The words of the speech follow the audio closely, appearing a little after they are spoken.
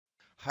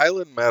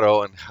Highland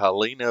Meadow in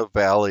Helena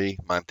Valley,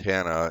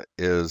 Montana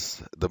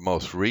is the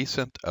most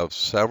recent of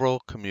several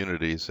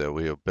communities that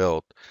we have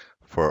built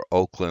for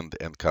Oakland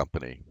and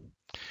Company.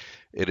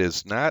 It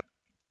is not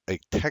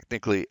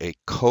technically a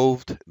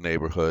coved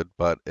neighborhood,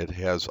 but it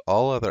has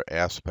all other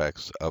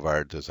aspects of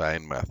our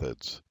design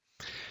methods.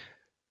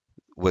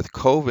 With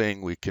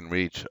coving, we can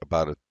reach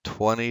about a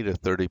 20 to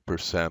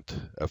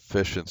 30%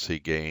 efficiency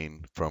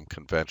gain from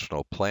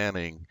conventional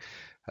planning.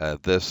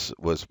 This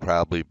was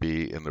probably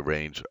be in the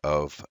range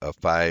of a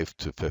 5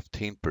 to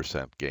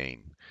 15%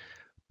 gain,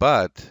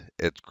 but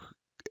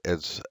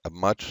it's a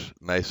much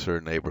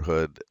nicer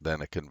neighborhood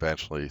than a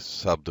conventionally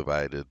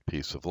subdivided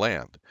piece of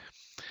land.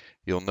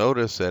 You'll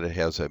notice that it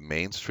has a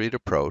main street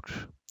approach.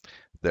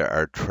 There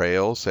are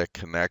trails that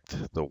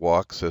connect the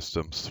walk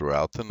systems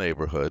throughout the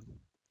neighborhood,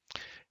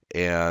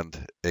 and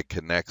it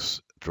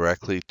connects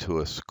directly to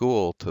a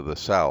school to the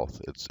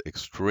south. It's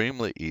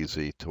extremely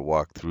easy to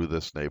walk through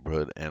this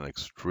neighborhood and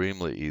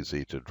extremely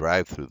easy to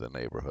drive through the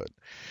neighborhood.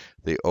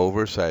 The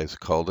oversized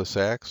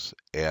cul-de-sacs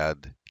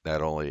add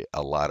not only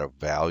a lot of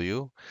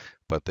value,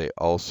 but they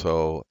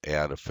also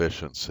add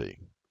efficiency.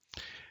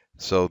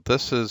 So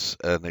this is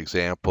an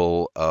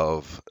example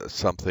of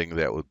something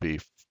that would be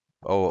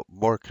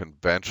more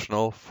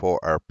conventional for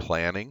our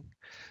planning,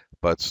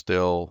 but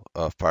still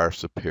far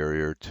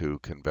superior to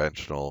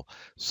conventional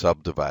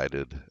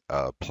subdivided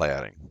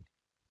planning.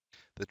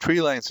 The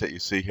tree lines that you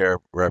see here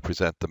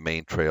represent the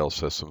main trail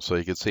system, so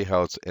you can see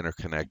how it's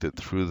interconnected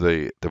through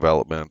the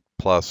development.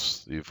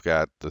 Plus, you've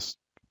got this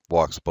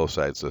walks both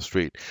sides of the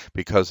street.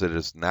 Because it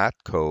is not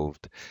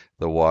coved,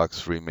 the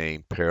walks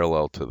remain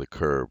parallel to the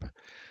curb.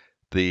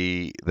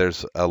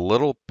 There's a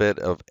little bit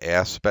of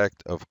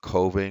aspect of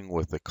coving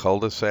with the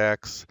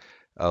cul-de-sacs,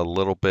 a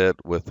little bit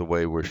with the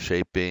way we're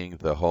shaping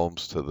the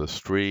homes to the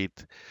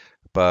street,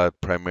 but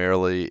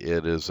primarily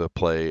it is a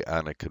play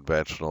on a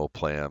conventional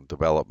plan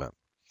development.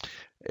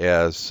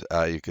 As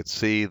you can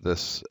see,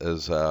 this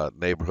is a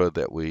neighborhood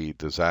that we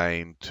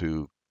designed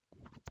to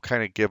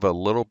kind of give a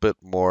little bit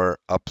more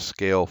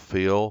upscale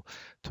feel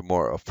to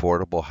more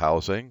affordable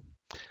housing.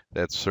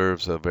 That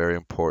serves a very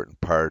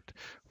important part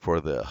for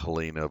the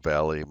Helena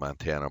Valley,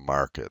 Montana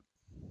market.